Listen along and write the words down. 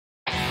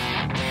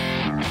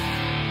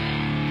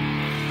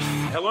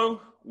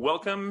Hello,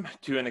 welcome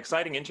to an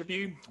exciting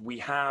interview. We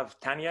have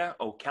Tanya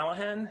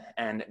O'Callaghan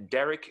and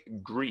Derrick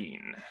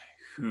Green,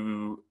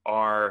 who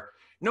are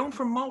known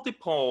for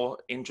multiple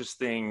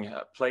interesting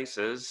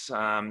places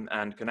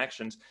and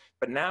connections,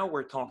 but now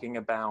we're talking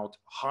about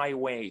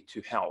Highway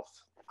to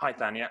Health. Hi,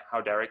 Tanya. How,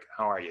 Derrick?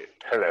 How are you?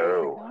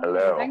 Hello,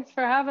 hello. Thanks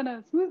for having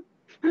us.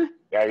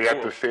 Yeah, you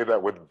have to say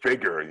that with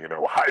vigor,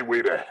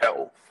 highway to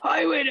health.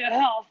 Highway to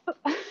Health.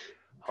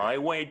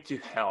 Highway to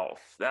Health.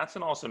 That's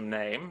an awesome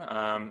name.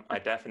 I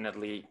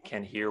definitely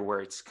can hear where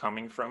it's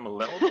coming from a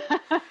little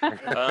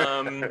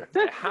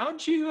bit.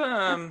 How'd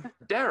you,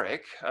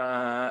 Derrick,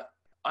 I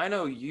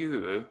know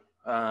you've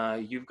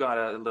got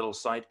a little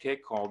sidekick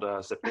called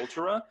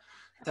Sepultura.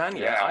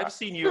 Tanya, Yeah. I've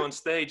seen you on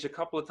stage a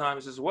couple of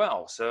times as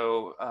well.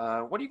 So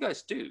what do you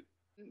guys do?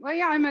 Well,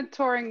 yeah, I'm a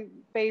touring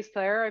bass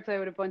player. I play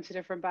with a bunch of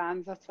different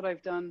bands. That's what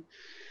I've done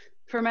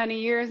for many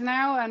years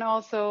now, and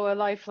also a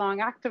lifelong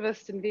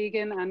activist and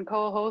vegan and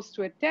co-host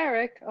with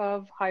Derrick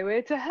of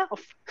Highway to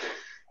Health.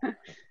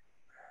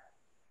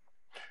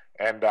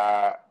 And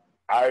I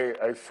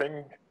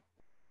sing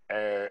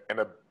in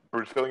a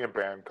Brazilian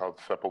band called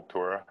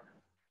Sepultura.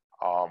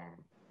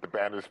 The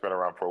band has been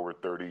around for over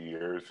 30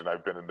 years, and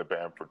I've been in the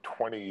band for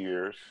 20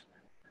 years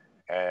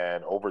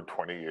and over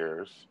 20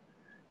 years.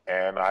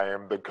 And I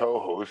am the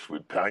co-host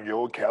with Tanya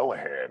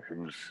O'Callaghan,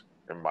 who's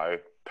in my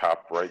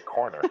top right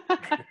corner.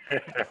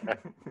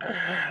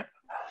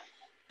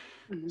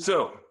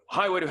 So,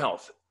 Highway to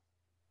Health.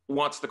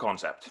 What's the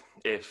concept?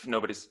 If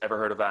nobody's ever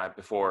heard of that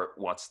before,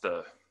 what's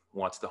the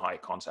high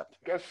concept?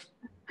 I guess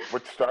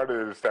what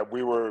started is that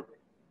we're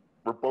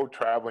both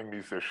traveling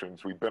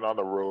musicians. We've been on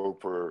the road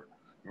for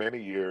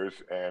many years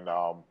and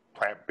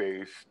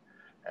plant-based,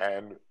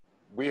 and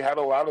we had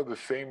a lot of the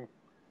same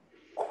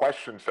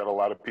questions that a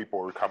lot of people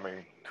are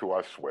coming to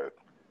us with.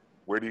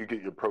 Where do you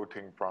get your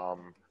protein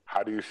from?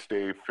 How do you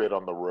stay fit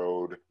on the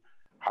road?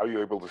 How are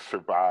you able to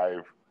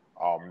survive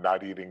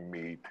not eating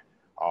meat?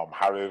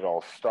 How did it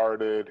all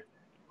started?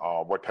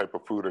 What type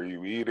of food are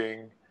you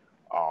eating?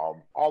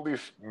 All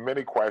these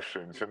many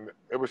questions. And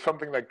it was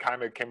something that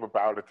kind of came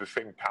about at the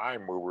same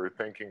time where we were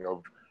thinking of,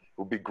 it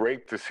would be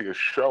great to see a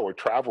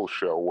travel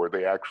show where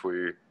they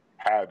actually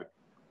had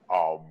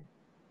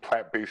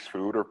plant-based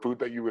food or food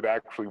that you would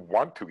actually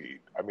want to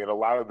eat. I mean, a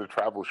lot of the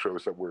travel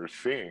shows that we're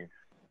seeing,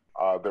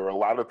 there are a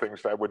lot of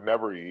things that I would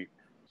never eat,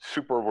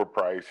 super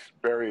overpriced,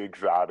 very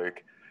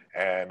exotic,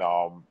 and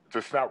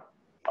just not,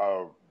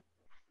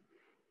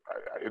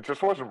 it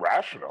just wasn't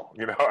rational.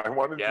 I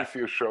wanted to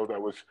see a show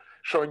that was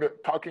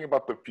talking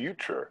about the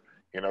future,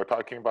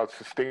 talking about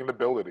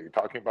sustainability,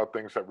 talking about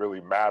things that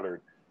really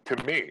mattered to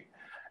me.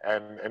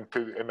 And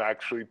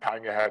actually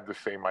Tanya had the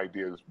same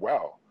idea as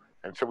well.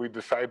 And so we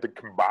decided to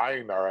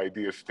combine our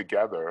ideas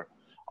together,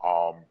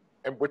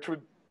 and which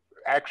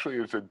actually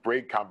is a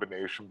great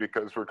combination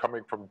because we're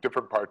coming from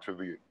different parts of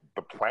the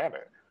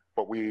planet,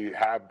 but we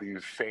have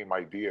these same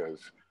ideas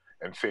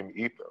and same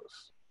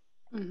ethos.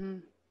 Mm-hmm.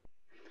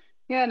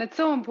 Yeah, and it's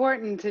so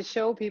important to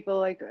show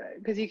people,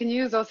 because you can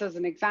use us as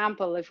an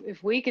example.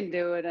 If we can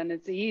do it and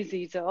it's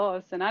easy to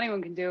us, and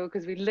anyone can do it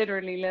because we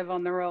literally live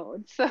on the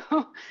road. So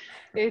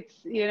it's,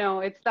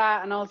 it's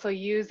that, and also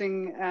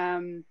using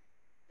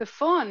the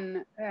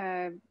fun,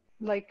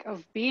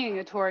 of being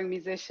a touring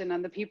musician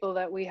and the people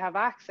that we have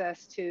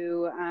access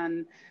to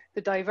and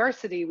the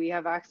diversity we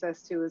have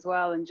access to as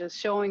well, and just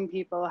showing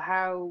people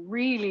how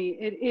really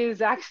it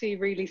is actually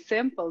really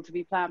simple to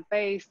be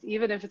plant-based,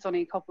 even if it's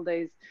only a couple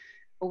days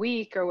a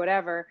week or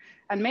whatever,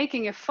 and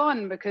making it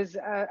fun because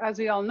as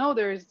we all know,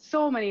 there's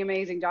so many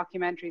amazing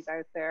documentaries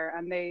out there,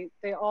 and they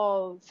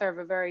all serve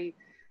a very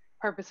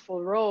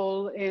purposeful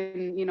role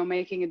in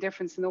making a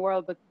difference in the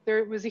world. But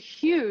there was a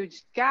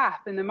huge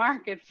gap in the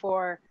market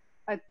for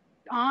an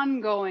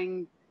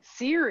ongoing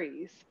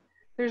series.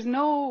 There's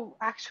no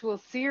actual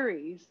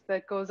series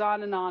that goes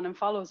on and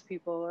follows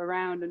people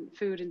around and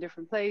food in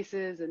different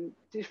places and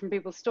different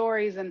people's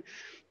stories. And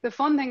the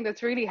fun thing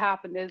that's really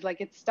happened is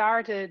it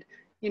started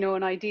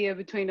an idea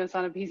between us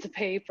on a piece of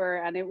paper,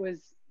 and it was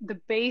the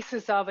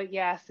basis of it,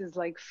 yes, is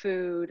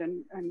food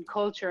and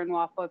culture and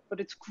whatnot, but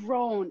it's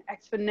grown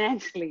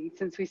exponentially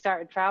since we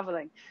started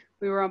traveling.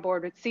 We were on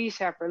board with Sea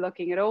Shepherd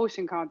looking at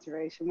ocean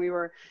conservation. We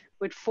were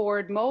with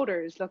Ford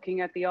Motors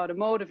looking at the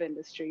automotive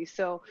industry.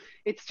 So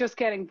it's just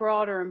getting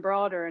broader and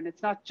broader, and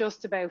it's not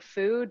just about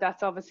food.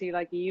 That's obviously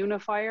a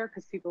unifier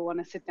because people want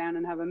to sit down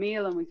and have a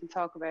meal and we can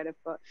talk about it,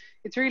 but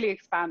it's really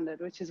expanded,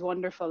 which is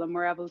wonderful. And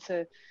we're able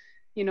to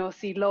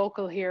see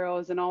local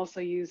heroes and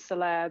also use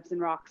celebs and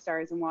rock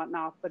stars and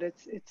whatnot. But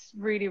it's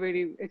really,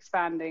 really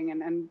expanding,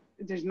 and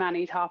there's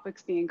many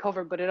topics being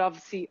covered, but it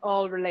obviously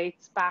all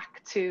relates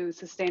back to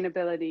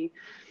sustainability,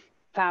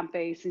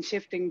 plant-based, and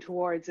shifting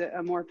towards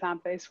a more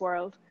plant-based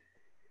world.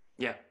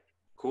 Yeah,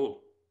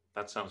 cool.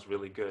 That sounds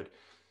really good.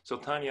 So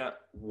Tanya,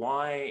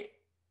 why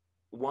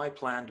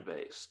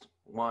plant-based?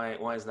 Why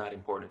is that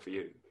important for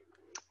you?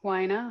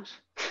 Why not?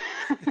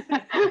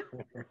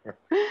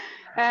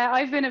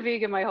 I've been a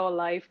vegan my whole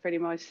life, pretty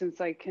much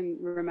since I can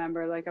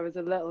remember. Like I was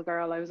a little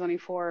girl, I was only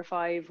 4 or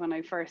 5 when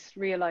I first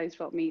realized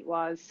what meat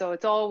was. So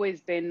it's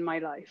always been my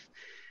life,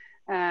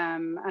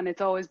 and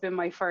it's always been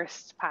my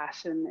first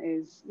passion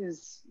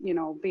is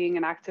being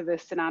an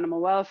activist in animal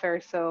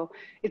welfare. So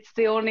it's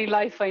the only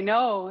life I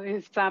know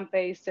is plant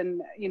based,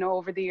 and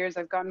over the years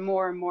I've gotten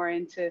more and more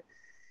into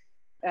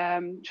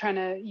trying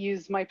to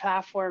use my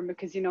platform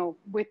because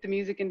with the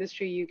music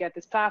industry you get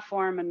this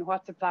platform, and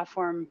what's a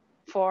platform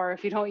for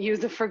if you don't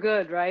use it for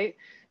good, right?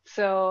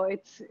 So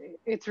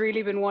it's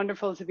really been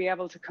wonderful to be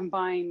able to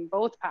combine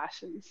both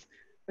passions,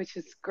 which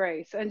is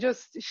great, and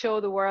just show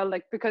the world,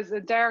 like, because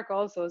Derrick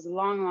also is a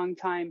long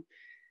time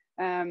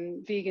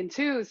vegan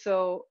too.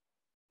 So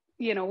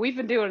we've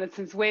been doing it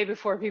since way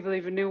before people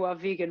even knew what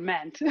vegan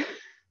meant.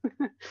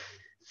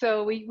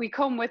 So we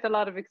come with a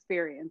lot of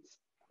experience.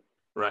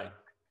 Right.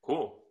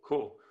 Cool.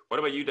 What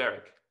about you,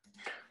 Derrick?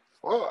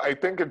 Well, I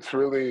think it's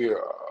really,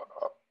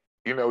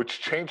 it's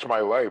changed my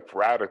life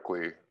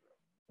radically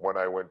when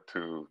I went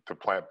to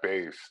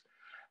plant-based.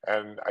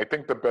 And I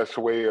think the best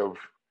way of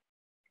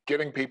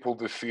getting people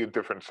to see a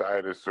different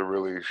side is to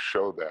really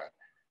show that,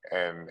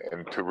 and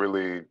to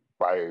really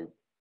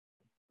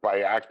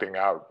by acting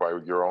out by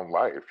your own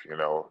life,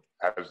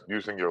 as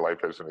using your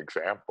life as an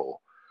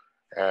example.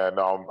 And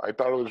I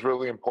thought it was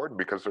really important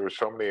because there are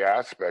so many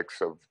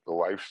aspects of the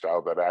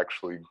lifestyle that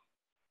actually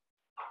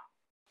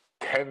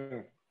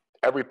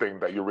everything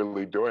that you're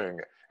really doing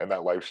in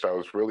that lifestyle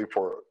is really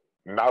for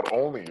not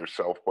only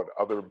yourself, but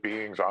other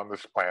beings on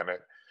this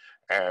planet,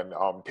 and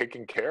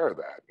taking care of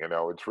that.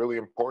 It's really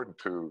important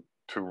to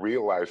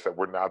realize that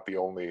we're not the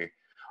only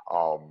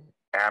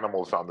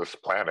animals on this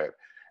planet,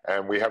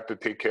 and we have to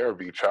take care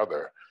of each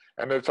other.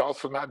 And it's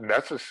also not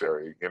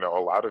necessary. A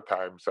lot of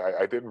times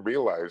I didn't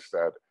realize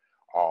that,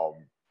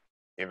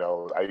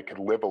 I could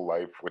live a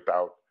life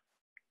without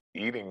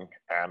eating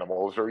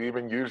animals or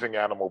even using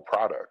animal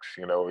products.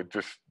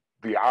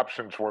 The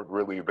options weren't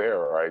really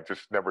there. I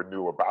just never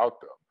knew about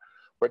them.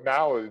 But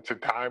now it's a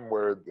time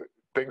where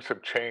things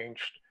have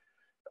changed,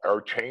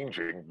 are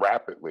changing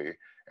rapidly.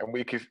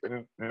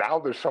 And now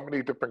there's so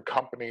many different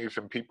companies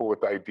and people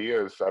with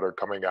ideas that are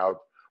coming out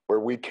where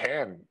we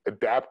can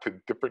adapt to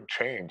different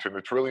change. And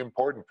it's really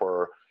important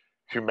for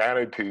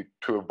humanity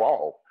to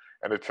evolve.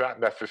 And it's not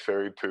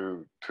necessary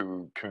to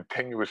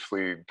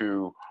continuously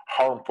do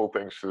harmful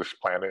things to this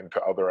planet and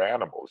to other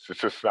animals. It's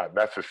just not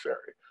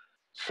necessary.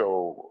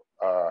 So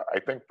I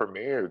think for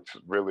me, it's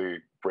really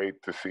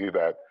great to see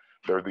that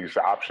there are these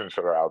options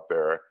that are out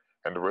there,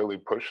 and to really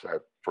push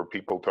that for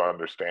people to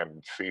understand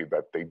and see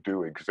that they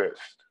do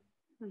exist.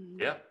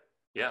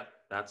 Yeah,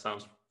 that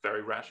sounds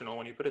very rational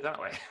when you put it that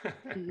way.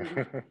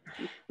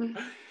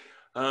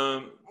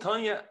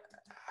 Tanya,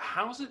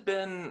 how's it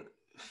been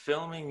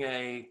filming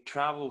a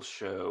travel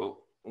show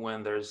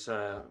when there's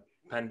a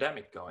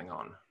pandemic going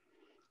on?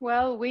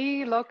 Well,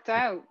 we lucked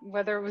out,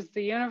 whether it was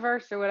the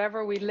universe or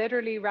whatever. We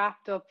literally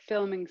wrapped up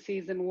filming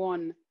season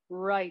 1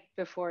 right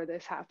before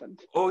this happened.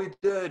 Oh, you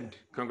did.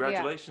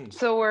 Congratulations. Yeah.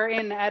 So we're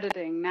in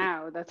editing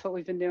now. That's what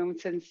we've been doing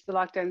since the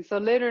lockdown. So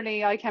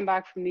literally I came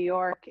back from New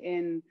York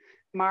in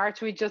March.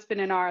 We'd just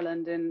been in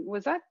Ireland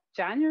was that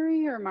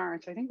January or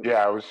March? I think it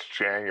was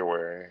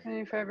January.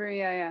 February,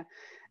 yeah.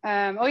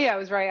 It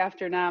was right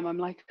after NAM. I'm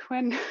like,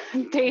 when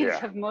days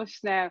have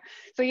mushed now.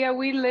 So yeah,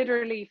 we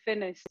literally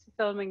finished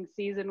filming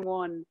season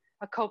 1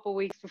 a couple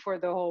weeks before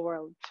the whole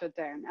world shut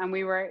down.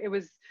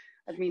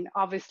 And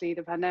obviously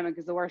the pandemic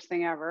is the worst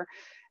thing ever.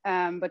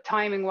 But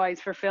timing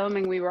wise for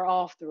filming, we were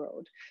off the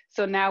road.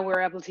 So now we're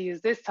able to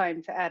use this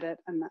time to edit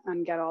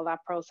and get all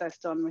that process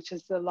done, which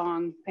is the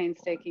long,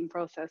 painstaking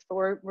process. But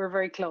we're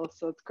very close,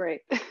 so it's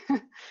great.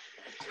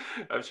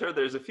 I'm sure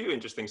there's a few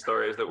interesting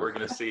stories that we're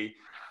going to see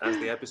as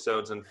the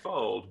episodes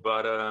unfold.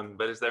 But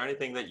is there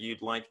anything that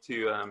you'd like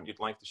to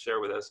share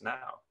with us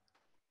now?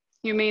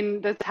 You mean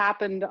that's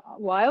happened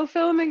while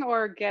filming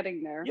or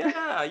getting there?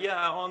 Yeah.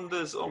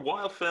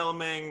 While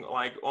filming,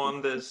 like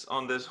on this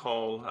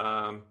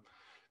whole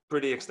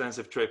pretty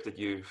extensive trip that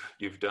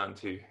you've done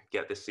to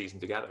get this season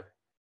together.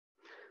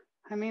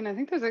 I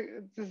think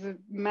there's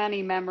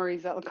many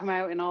memories that will come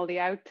out in all the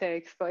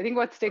outtakes, but I think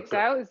what sticks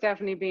out is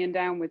definitely being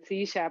down with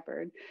Sea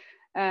Shepherd.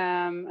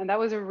 And that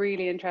was a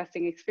really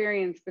interesting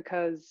experience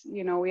because,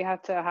 we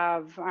had to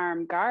have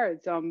armed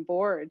guards on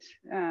board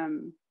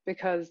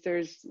because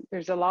there's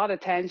a lot of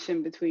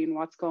tension between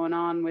what's going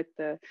on with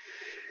the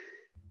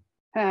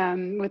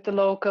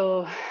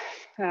local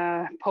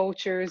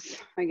poachers,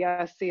 I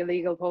guess, the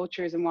illegal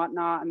poachers and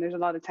whatnot. And there's a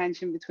lot of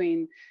tension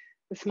between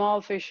the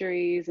small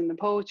fisheries and the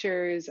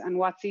poachers and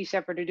what Sea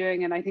Shepherd are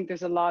doing. And I think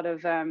there's a lot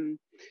of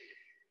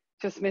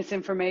just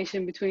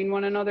misinformation between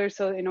one another.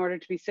 So in order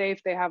to be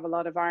safe, they have a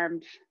lot of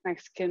armed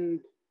Mexican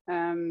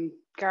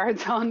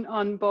guards on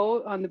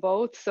the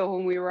boats. So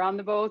when we were on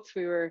the boats,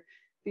 we were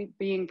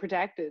being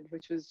protected,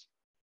 which was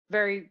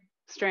very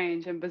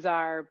strange and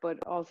bizarre, but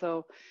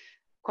also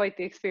quite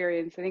the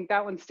experience. I think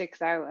that one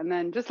sticks out. And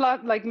then just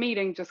like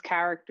meeting just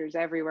characters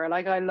everywhere.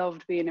 Like I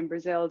loved being in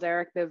Brazil.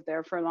 Derrick lived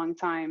there for a long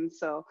time.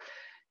 So,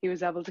 he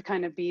was able to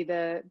kind of be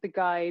the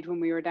guide when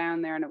we were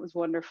down there, and it was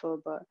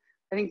wonderful. But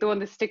I think the one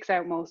that sticks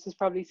out most is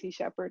probably Sea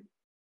Shepherd.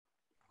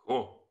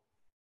 Cool.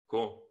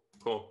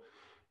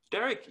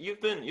 Derrick,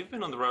 you've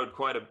been on the road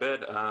quite a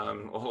bit,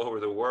 all over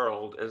the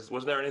world.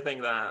 Was there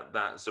anything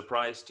that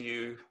surprised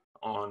you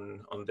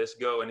on this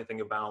go?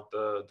 Anything about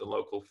the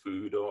local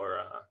food,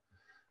 or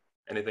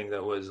anything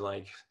that was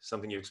like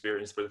something you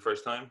experienced for the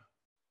first time?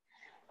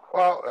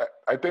 Well,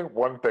 I think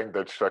one thing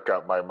that stuck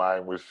out in my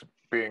mind was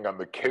being on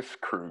the Kiss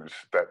cruise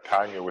that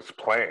Tanya was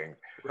playing,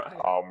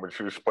 Right. when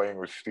she was playing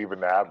with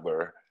Steven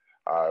Adler,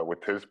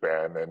 with his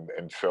band,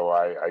 and so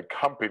I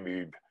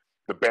accompanied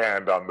the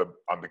band on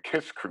the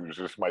Kiss cruise.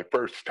 It was my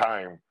first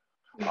time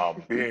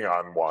being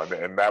on one,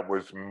 and that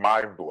was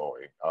mind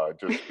blowing.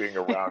 Just being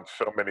around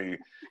so many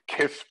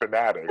Kiss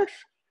fanatics,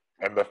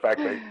 and the fact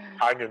that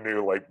Tanya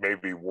knew like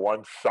maybe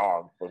one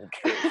song from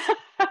Kiss.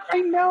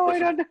 I know. I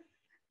don't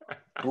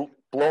know.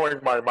 Blowing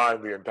my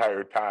mind the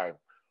entire time.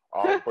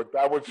 But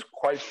that was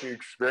quite the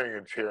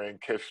experience, hearing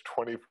Kiss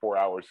 24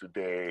 hours a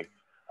day,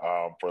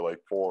 for like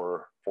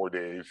four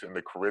days in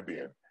the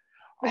Caribbean.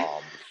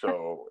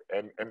 So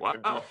Wow.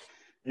 and just,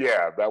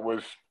 yeah, that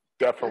was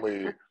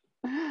definitely,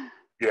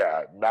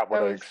 yeah, not what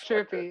That I was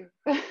expected.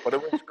 trippy. But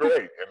it was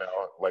great,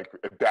 like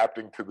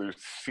adapting to the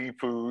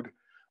seafood,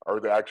 or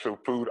the actual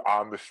food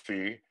on the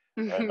sea,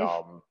 and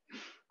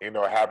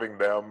having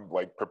them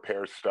like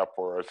prepare stuff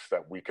for us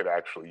that we could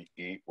actually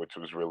eat, which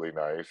was really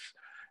nice.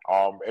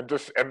 And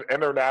just an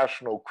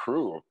international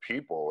crew of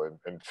people,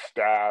 and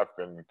staff,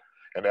 and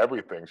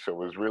everything. So it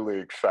was really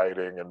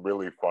exciting and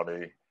really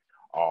funny.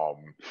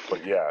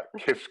 But yeah,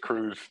 Kiss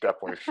Cruise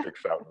definitely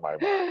sticks out in my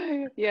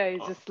mind. Yeah, you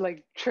just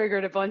like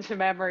triggered a bunch of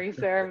memories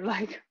there.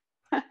 Like,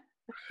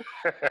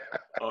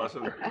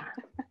 Awesome.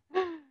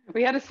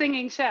 we had a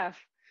singing chef.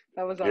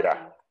 That was awesome.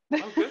 Yeah.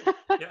 Oh, good.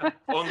 Yeah,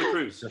 on the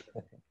cruise.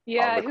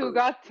 Yeah, On the who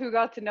cruise.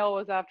 got to know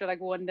us after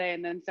like one day,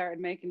 and then started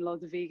making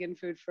loads of vegan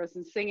food for us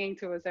and singing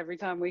to us every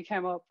time we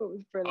came up. It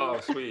was brilliant. Oh,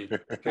 sweet.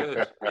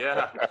 Good.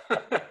 Yeah.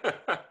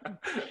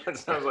 That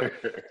sounds like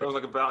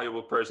a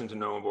valuable person to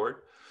know on board.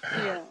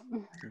 Yeah.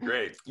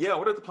 Great. Yeah.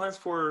 What are the plans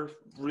for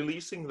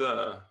releasing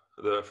the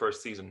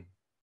first season?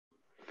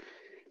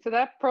 So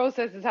that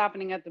process is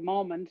happening at the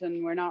moment,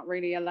 and we're not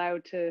really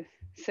allowed to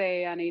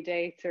say any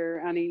dates or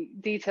any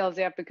details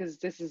yet, because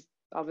this is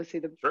obviously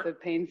the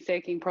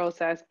painstaking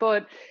process.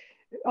 But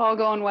all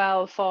going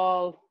well,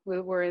 fall,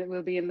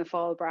 we'll be in the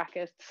fall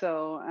bracket.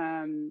 So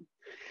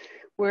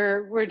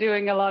we're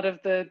doing a lot of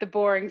the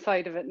boring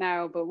side of it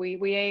now, but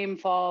we aim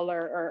fall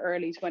or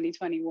early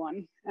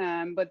 2021.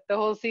 But the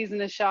whole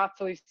season is shot,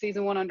 so we've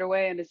season 1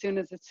 underway, and as soon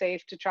as it's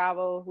safe to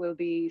travel, we'll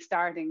be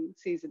starting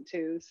season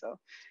 2. So,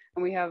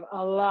 and we have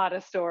a lot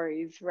of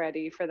stories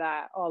ready for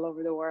that all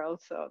over the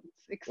world. So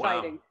it's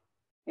exciting. Wow.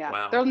 Yeah,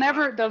 Wow. there'll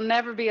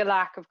never be a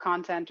lack of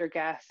content or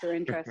guests or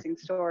interesting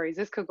stories.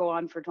 This could go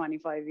on for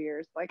 25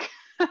 years. Like,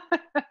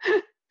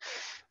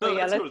 No,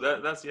 yeah, that's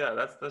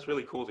cool. That's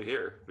really cool to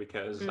hear,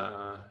 because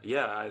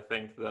I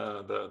think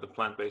the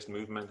plant-based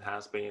movement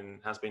has been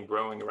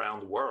growing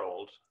around the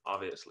world,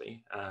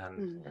 obviously,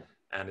 and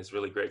it's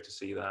really great to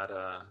see that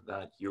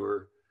that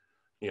you're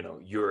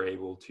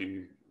able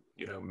to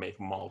make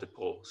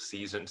multiple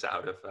seasons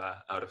out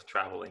of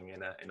traveling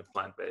in a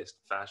plant-based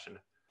fashion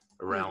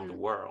around the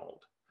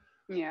world.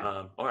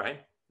 Yeah. All right.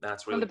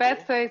 That's really Well, the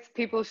best place,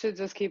 people should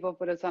just keep up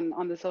with us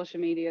on the social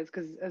medias,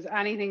 because as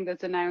anything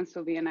that's announced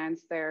will be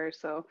announced there.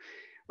 So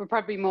we're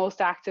probably most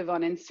active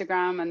on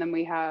Instagram, and then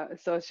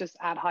so it's just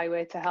at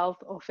Highway to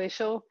Health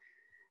Official,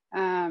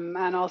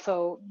 and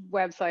also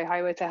website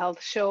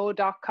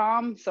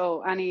highwaytohealthshow.com.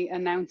 So any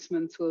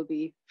announcements will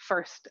be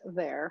first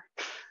there.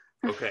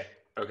 Okay.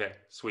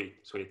 Sweet.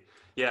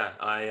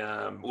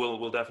 Yeah,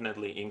 we'll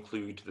definitely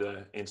include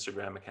the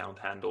Instagram account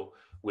handle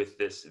with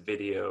this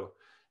video.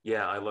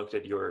 Yeah, I looked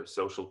at your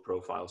social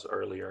profiles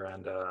earlier,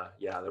 and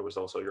there was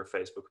also your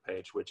Facebook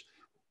page, which,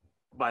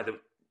 by the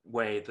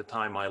way, the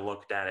time I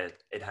looked at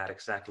it, it had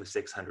exactly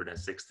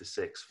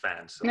 666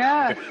 fans. So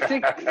Yeah,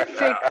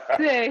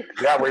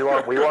 666. Yeah, we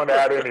won't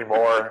add any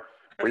more.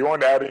 We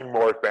won't add any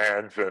more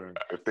fans, and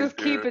if they Just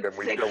do, keep it then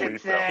we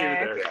delete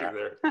them. keep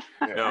there.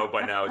 Yeah. No,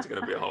 by now it's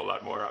going to be a whole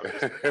lot more,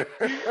 obviously.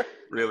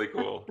 Really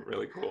cool.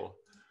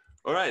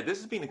 All right, this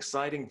has been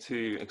exciting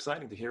to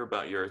hear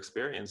about your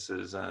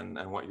experiences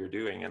and what you're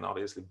doing, and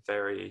obviously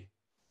very,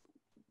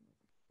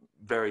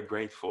 very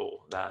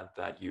grateful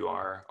that you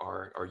are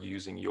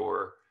using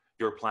your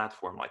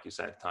platform, like you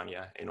said,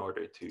 Tanya, in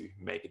order to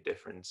make a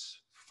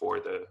difference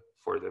for the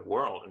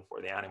world and for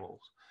the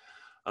animals.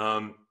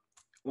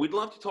 We'd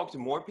love to talk to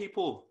more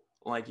people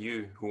like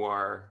you who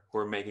are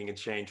making a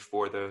change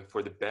for the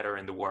better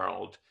in the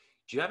world.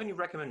 Do you have any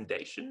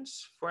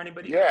recommendations for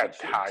anybody? Yeah,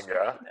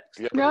 Tanya.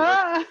 Putting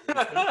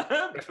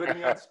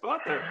you on the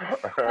spot there.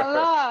 A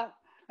lot.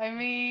 I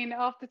mean,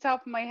 off the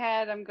top of my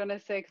head, I'm going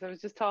to say, because I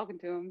was just talking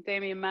to him,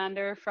 Damien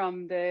Mander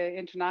from the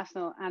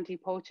International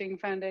Anti-Poaching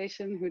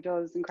Foundation, who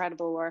does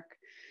incredible work.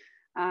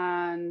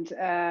 And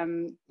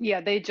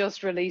yeah, they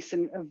just released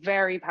a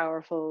very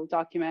powerful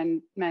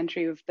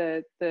documentary of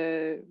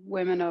the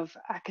women of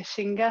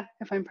Akashinga,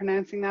 if I'm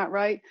pronouncing that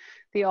right,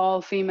 the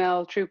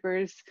all-female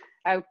troopers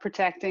out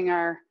protecting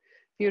our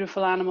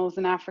beautiful animals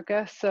in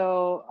Africa.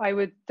 So I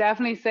would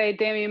definitely say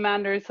Damien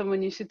Mander is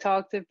someone you should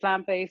talk to,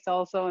 plant-based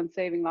also, and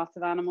saving lots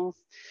of animals.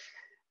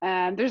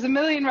 There's a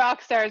million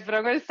rock stars, but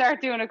I'm going to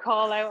start doing a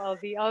call out.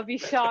 I'll be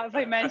shot if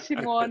I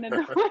mention one and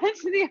not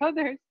mention the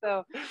others.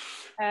 So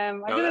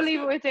I'm going to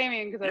leave it with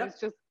Damien because I was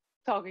just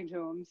talking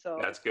to him. So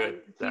that's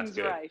good. It seems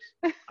good. Right.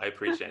 I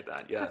appreciate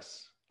that.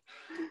 Yes.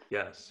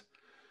 Yes.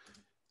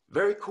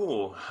 Very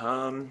cool.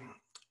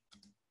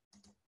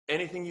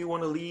 Anything you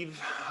want to leave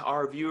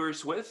our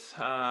viewers with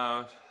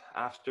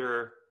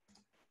after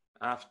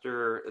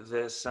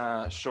this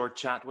short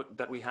chat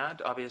that we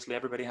had? Obviously,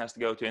 everybody has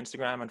to go to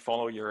Instagram and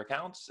follow your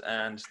accounts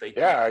and stay tuned.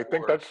 Yeah, I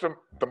think that's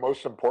the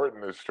most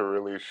important, is to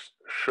really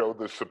show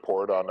the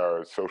support on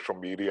our social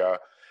media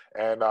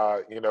and,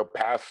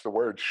 pass the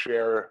word,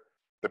 share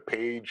the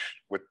page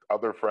with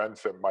other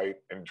friends that might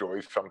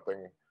enjoy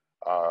something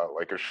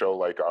like a show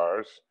like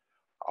ours.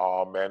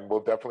 And we'll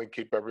definitely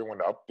keep everyone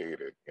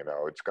updated.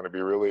 It's going to be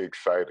really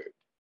exciting.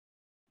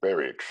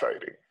 Very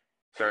exciting.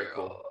 Very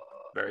cool.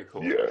 Very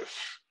cool. Yes.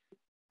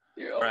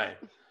 Yeah. Right.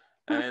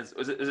 And is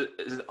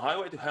it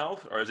Highway to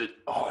Health, or is it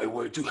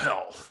Highway to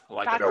Health?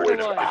 Like no,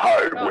 it's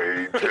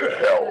Highway to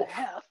Health.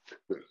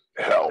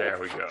 Health. There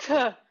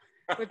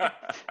we go.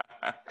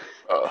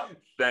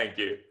 Thank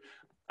you.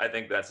 I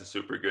think that's a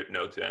super good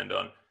note to end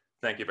on.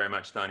 Thank you very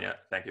much, Tanya.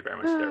 Thank you very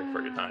much, Derrick,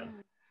 for your time.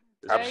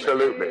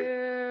 Absolutely.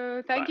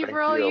 Thank you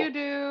for all you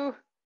do.